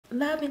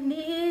loving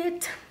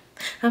it.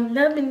 I'm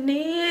loving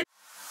it.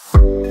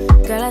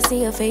 Girl, I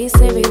see your face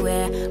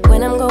everywhere.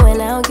 When I'm going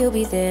out, you'll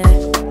be there.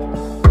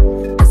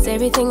 'Cause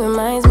everything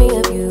reminds me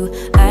of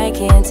you. I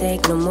can't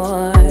take no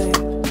more.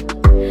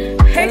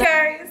 Hey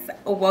guys,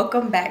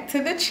 welcome back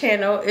to the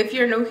channel. If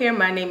you're new here,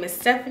 my name is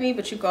Stephanie,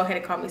 but you go ahead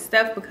and call me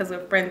Steph because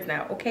we're friends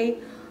now, okay?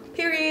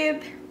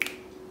 Period.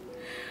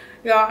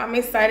 Y'all, I'm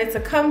excited to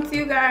come to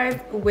you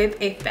guys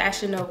with a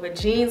Fashion Nova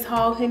jeans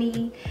haul,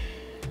 honey.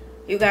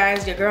 You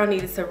guys, your girl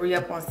needed to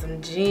re-up on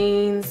some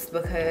jeans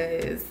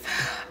because,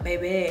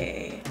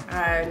 baby,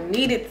 I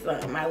needed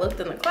some. I looked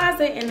in the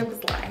closet and it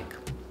was like,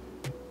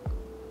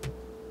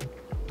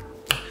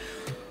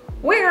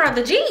 where are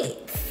the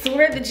jeans?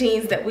 Where are the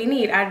jeans that we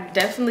need? I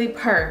definitely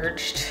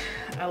purged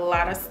a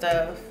lot of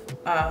stuff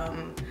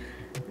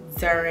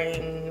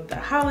during the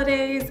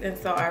holidays, and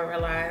so I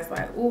realized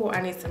like, ooh,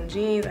 I need some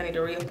jeans. I need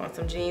to re-up on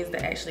some jeans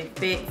that actually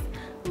fit,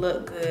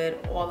 look good,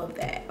 all of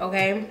that,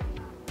 okay?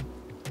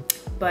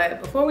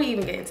 But before we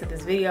even get into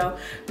this video,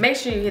 make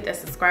sure you hit that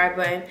subscribe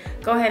button.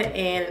 Go ahead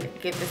and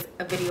give this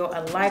video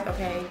a like,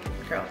 okay? Give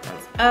the girl a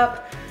thumbs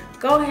up.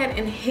 Go ahead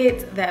and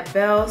hit that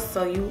bell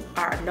so you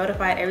are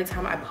notified every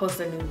time I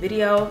post a new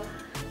video.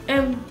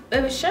 And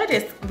share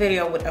this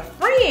video with a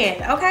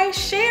friend, okay?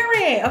 Share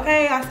it,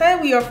 okay? I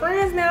said we are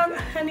friends now,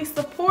 honey.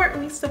 Support,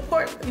 we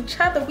support each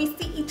other. We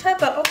see each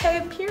other,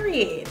 okay?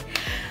 Period.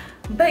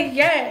 But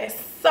yes,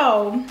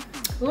 so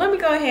let me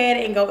go ahead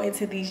and go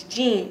into these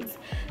jeans.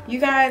 You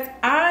guys,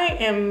 I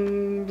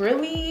am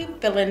really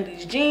feeling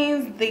these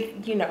jeans.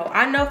 You know,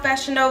 I know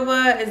Fashion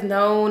Nova is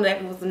known,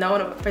 was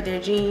known for their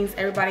jeans.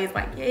 Everybody's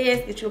like,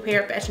 yes, get you a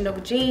pair of Fashion Nova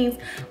jeans.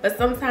 But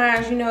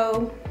sometimes, you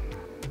know,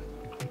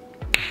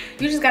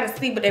 you just gotta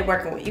see what they're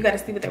working with. You gotta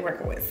see what they're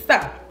working with. So,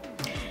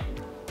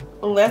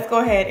 let's go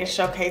ahead and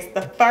showcase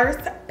the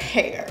first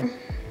pair.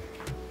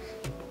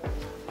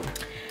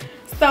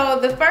 So,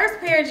 the first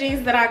pair of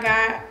jeans that I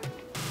got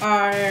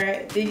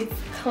are these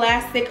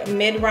classic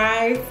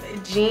mid-rise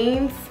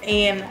jeans.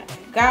 And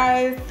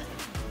guys,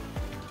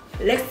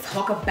 let's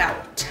talk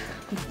about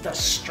the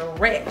stretch.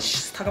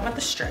 Let's talk about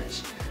the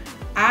stretch.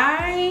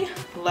 I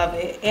love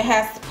it. It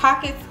has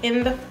pockets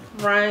in the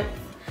front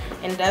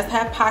and does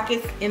have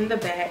pockets in the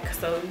back.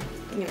 So,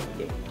 you know,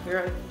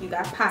 girl, you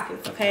got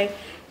pockets, okay?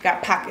 You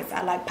got pockets.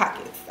 I like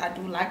pockets. I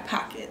do like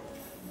pockets.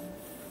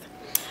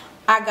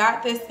 I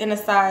got this in a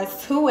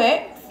size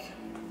 2X.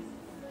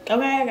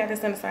 Okay, I got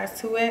this in a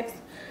size 2X.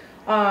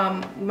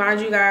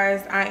 Mind you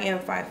guys, I am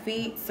 5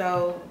 feet,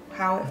 so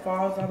how it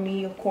falls on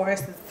me, of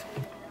course,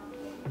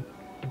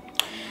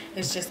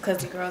 it's just because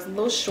the girl's a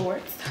little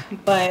short.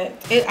 But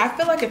I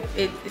feel like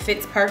it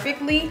fits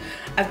perfectly.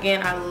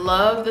 Again, I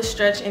love the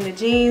stretch in the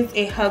jeans.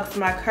 It hugs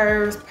my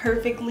curves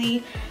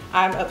perfectly.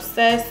 I'm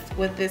obsessed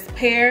with this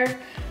pair.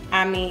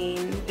 I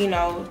mean, you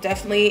know,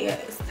 definitely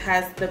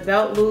has the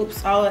belt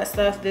loops, all that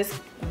stuff. This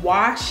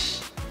wash,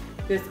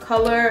 this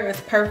color is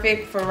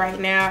perfect for right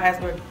now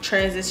as we're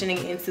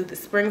transitioning into the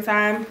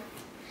springtime.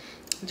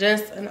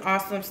 Just an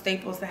awesome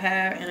staple to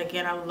have. And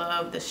again, I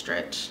love the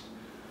stretch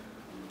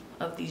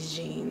of these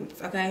jeans,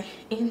 okay?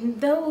 In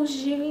those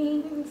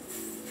jeans.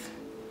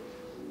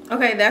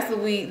 Okay, that's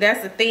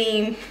the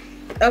theme,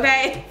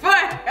 okay? For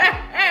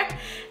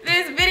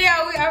this video,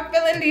 we are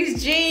filling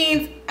these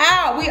jeans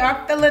out. We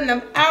are filling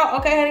them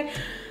out, okay, honey?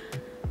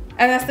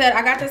 As I said,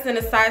 I got this in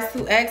a size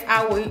 2X.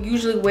 I would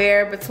usually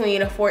wear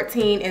between a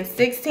 14 and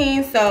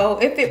 16, so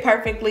it fit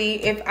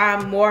perfectly. If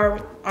I'm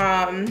more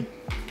on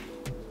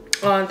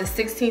the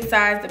 16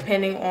 size,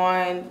 depending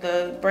on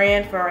the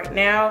brand for right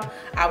now,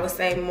 I would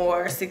say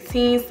more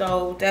 16.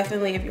 So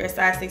definitely if you're a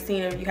size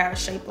 16 or you have a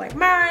shape like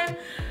mine,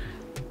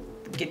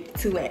 get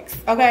the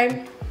 2X,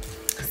 okay?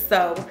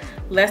 So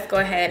let's go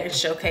ahead and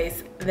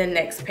showcase the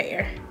next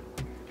pair.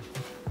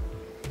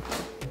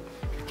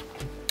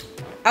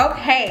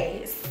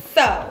 Okay,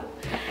 so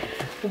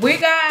we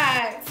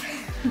got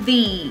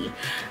the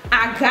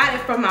I got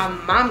it from my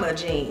mama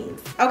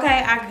jeans.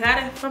 Okay, I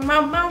got it from my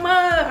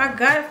mama. I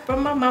got it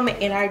from my mama,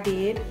 and I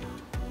did.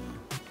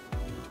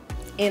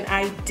 And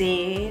I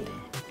did.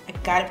 I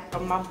got it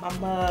from my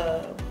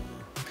mama.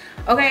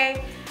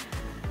 Okay.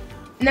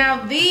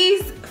 Now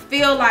these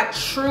feel like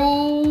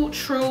true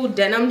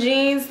denim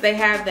jeans. They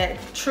have that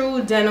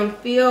true denim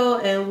feel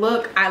and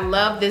look. I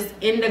love this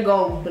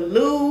indigo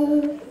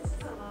blue.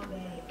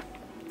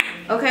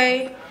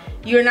 Okay.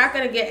 You're not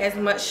gonna get as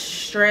much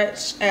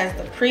stretch as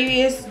the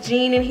previous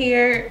jean in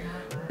here,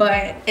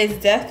 but it's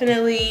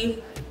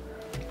definitely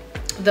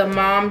the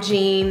mom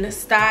jean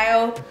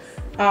style.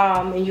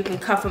 And you can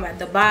cuff them at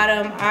the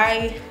bottom.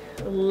 I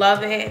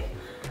love it.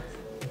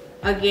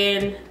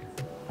 Again,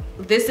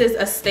 this is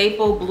a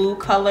staple blue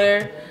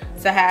color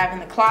to have in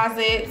the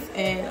closets.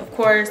 And of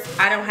course,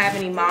 I don't have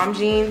any mom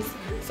jeans,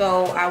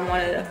 so I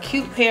wanted a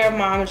cute pair of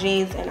mom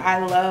jeans, and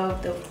I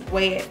love the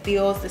way it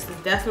feels. This is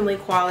definitely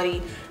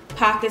quality.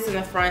 Pockets in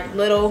the front,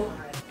 little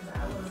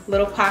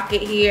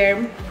pocket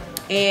here,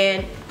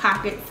 and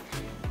pockets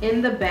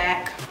in the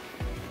back.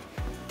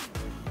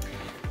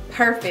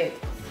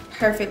 Perfect,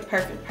 perfect,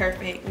 perfect,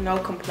 perfect. No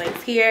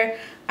complaints here.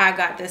 I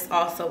got this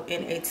also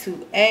in a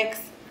 2X.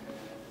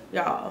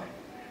 Y'all,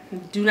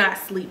 do not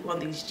sleep on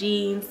these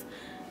jeans.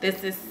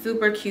 This is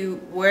super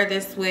cute. Wear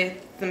this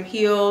with some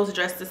heels,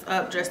 dress this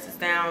up, dress this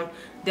down.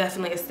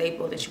 Definitely a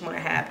staple that you want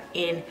to have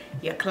in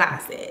your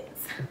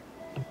closets.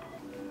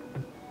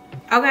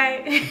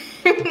 Okay.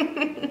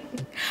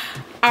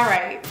 All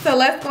right, so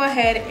let's go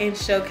ahead and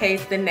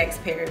showcase the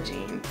next pair of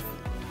jeans.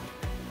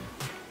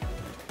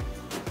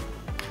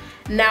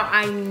 Now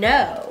I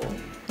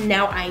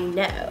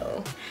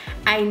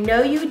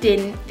know you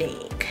didn't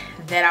think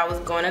that I was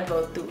gonna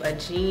go through a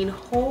jean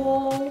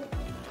haul,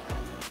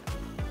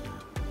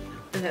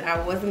 that I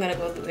wasn't gonna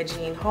go through a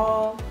jean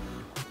haul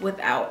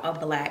without a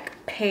black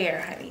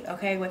pair, honey,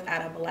 okay?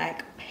 Without a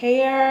black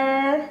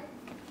pair,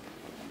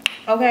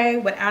 okay?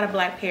 Without a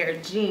black pair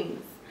of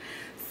jeans.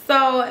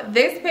 So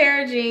this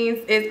pair of jeans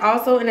is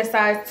also in a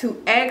size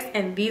 2X,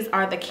 and these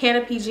are the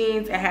Canopy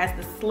jeans. It has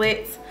the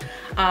slits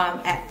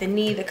at the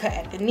knee, the cut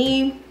at the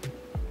knee.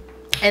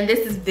 And this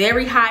is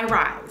very high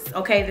rise,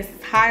 okay? This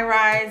is high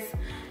rise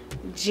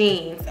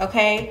jeans,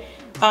 okay?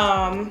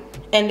 And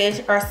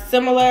they are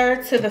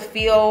similar to the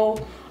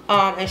feel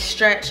and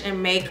stretch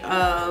and make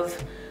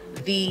of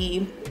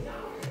the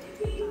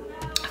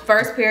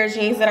first pair of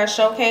jeans that I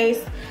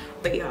showcased.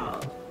 But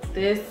y'all,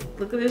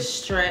 look at this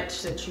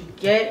stretch that you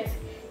get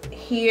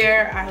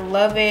here. I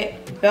love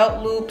it.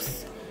 Belt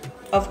loops,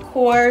 of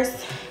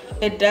course.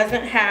 It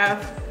doesn't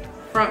have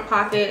front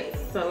pockets,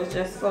 so it's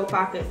just faux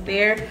pockets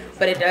there,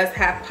 but it does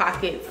have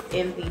pockets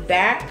in the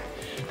back.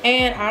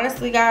 And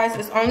honestly, guys,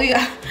 it's only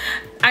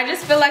I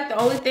just feel like the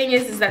only thing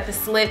is that the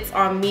slits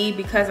on me,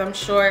 because I'm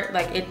short,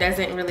 like it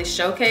doesn't really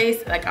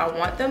showcase like I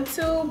want them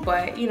to,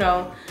 but you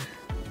know,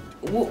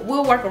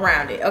 we'll work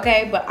around it,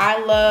 okay? But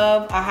I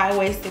love a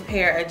high-waisted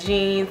pair of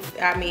jeans.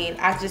 I mean,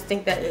 I just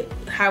think that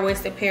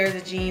high-waisted pairs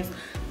of jeans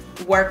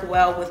work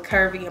well with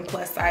curvy and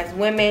plus size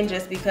women,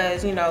 just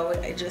because, you know,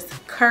 it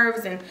just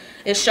curves and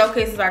it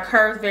showcases our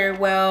curves very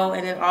well,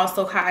 and it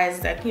also hides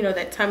that, you know,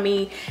 that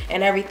tummy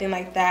and everything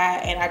like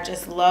that. And I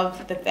just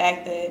love the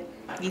fact that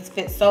these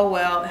fit so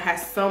well. It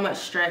has so much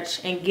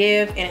stretch and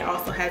give, and it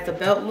also has the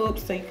belt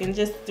loops, so you can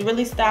just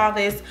really style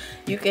this.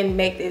 You can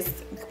make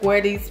this, wear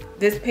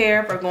this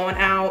pair for going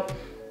out,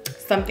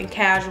 something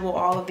casual,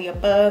 all of the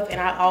above. And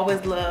I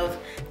always love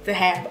to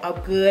have a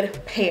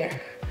good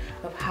pair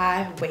of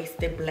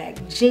high-waisted black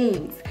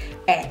jeans.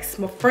 Ask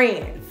my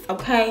friends,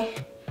 okay?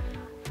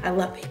 I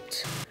love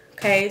it.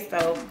 Okay,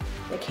 so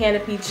the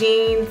Canopy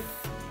jeans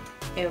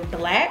in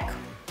black,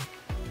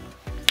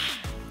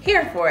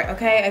 here for it,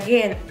 okay?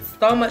 Again,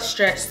 so much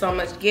stretch, so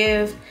much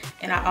give,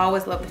 and I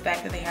always love the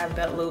fact that they have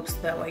belt loops,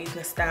 that way you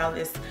can style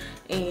this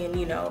and,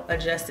 you know,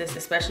 adjust this,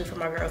 especially for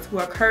my girls who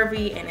are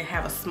curvy and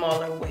have a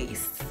smaller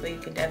waist, so you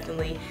can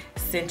definitely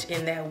cinch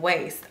in that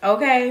waist,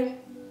 okay?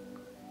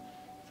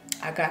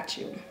 I got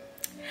you.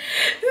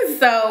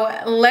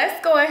 So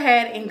let's go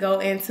ahead and go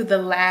into the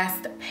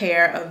last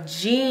pair of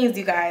jeans,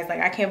 you guys. Like,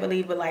 I can't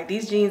believe it. Like,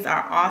 these jeans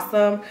are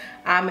awesome.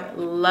 I'm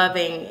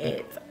loving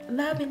it.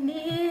 Loving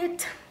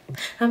it.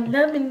 I'm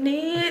loving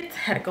it.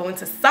 Had to go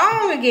into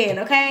song again,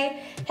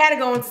 okay? Had to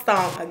go into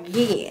song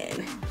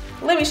again.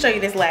 Let me show you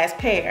this last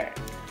pair.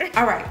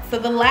 All right, so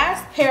the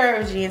last pair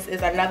of jeans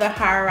is another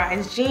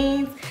high-rise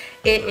jeans.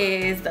 It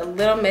is the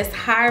Little Miss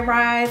High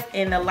Rise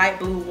in the light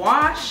blue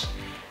wash.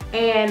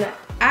 And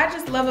I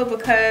just love it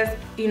because,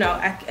 you know,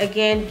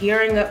 again,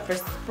 gearing up for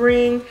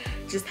spring,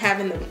 just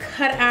having them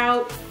cut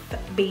out,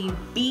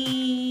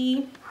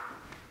 baby.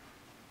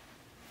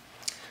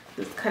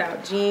 This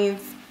cutout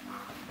jeans,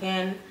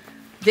 and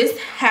this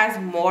has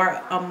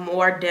a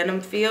more denim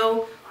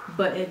feel,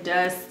 but it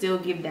does still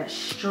give that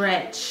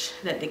stretch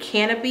that the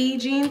Canopy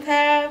jeans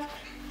have.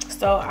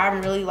 So I'm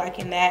really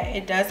liking that.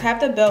 It does have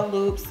the belt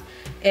loops.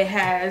 It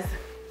has,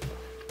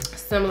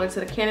 similar to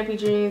the Canopy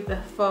jeans, the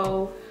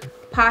faux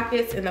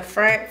pockets in the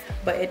front,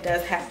 but it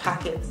does have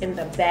pockets in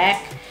the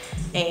back.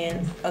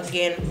 And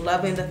again,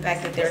 loving the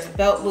fact that there's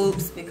belt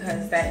loops,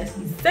 because that is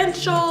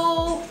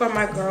essential for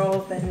my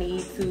girls that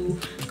need to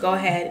go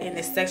ahead and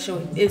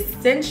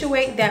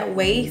accentuate that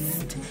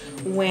waist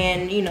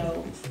when, you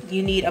know,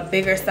 you need a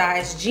bigger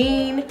size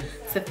jean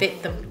to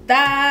fit the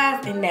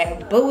thighs and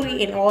that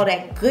booty and all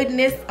that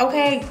goodness,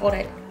 okay? All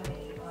that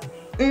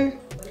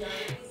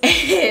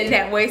and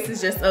that waist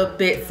is just a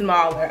bit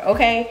smaller,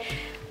 okay?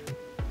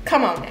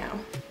 Come on now.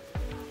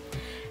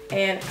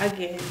 And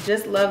again,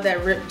 just love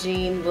that ripped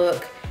jean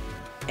look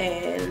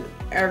and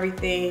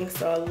everything.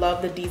 So I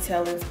love the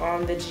detailings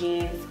on the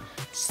jeans.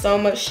 So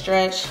much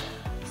stretch,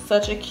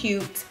 such a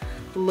cute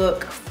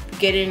look,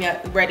 getting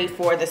ready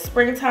for the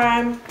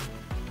springtime.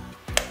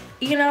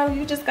 You know,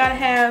 you just gotta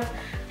have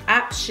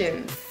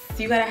options.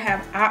 You gotta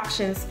have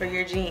options for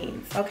your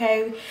jeans,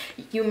 okay?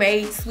 You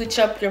may switch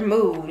up your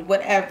mood,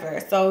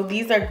 whatever. So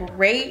these are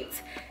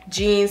great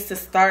jeans to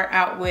start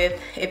out with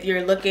if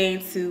you're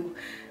looking to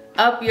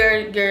up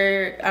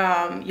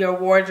your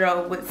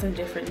wardrobe with some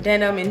different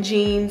denim and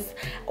jeans,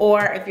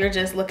 or if you're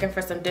just looking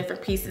for some different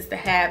pieces to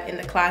have in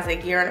the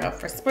closet gearing up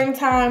for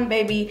springtime,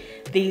 baby,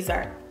 these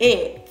are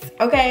it,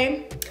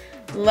 okay?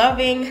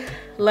 loving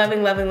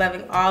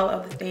all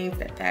of the things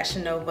that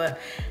Fashion Nova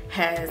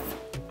has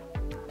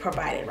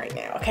provided right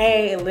now,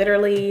 okay?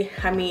 Literally,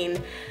 I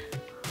mean,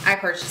 I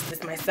purchased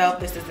this myself.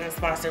 This isn't a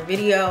sponsored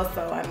video,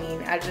 so I mean,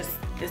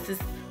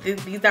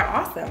 these are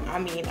awesome. I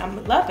mean,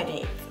 I'm loving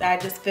it. I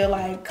just feel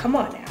like, come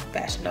on now,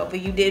 Fashion Nova,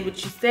 you did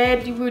what you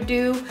said you would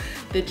do.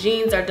 The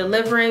jeans are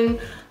delivering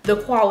the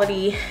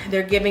quality,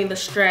 they're giving the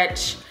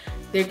stretch,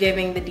 they're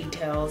giving the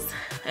details,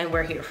 and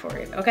we're here for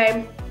it,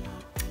 okay?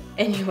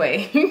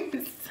 Anyway,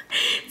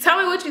 tell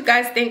me what you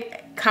guys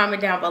think.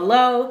 Comment down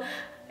below.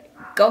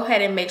 Go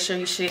ahead and make sure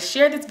you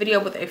share this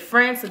video with a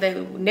friend so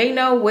they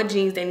know what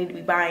jeans they need to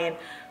be buying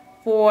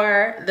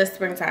for the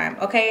springtime,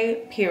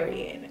 okay?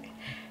 Period.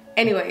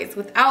 Anyways,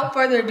 without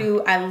further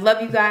ado, I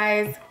love you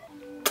guys.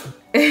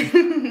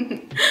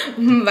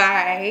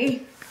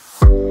 Bye.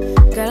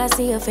 Girl, I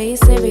see your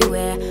face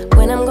everywhere.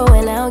 When I'm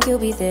going out, you'll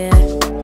be there.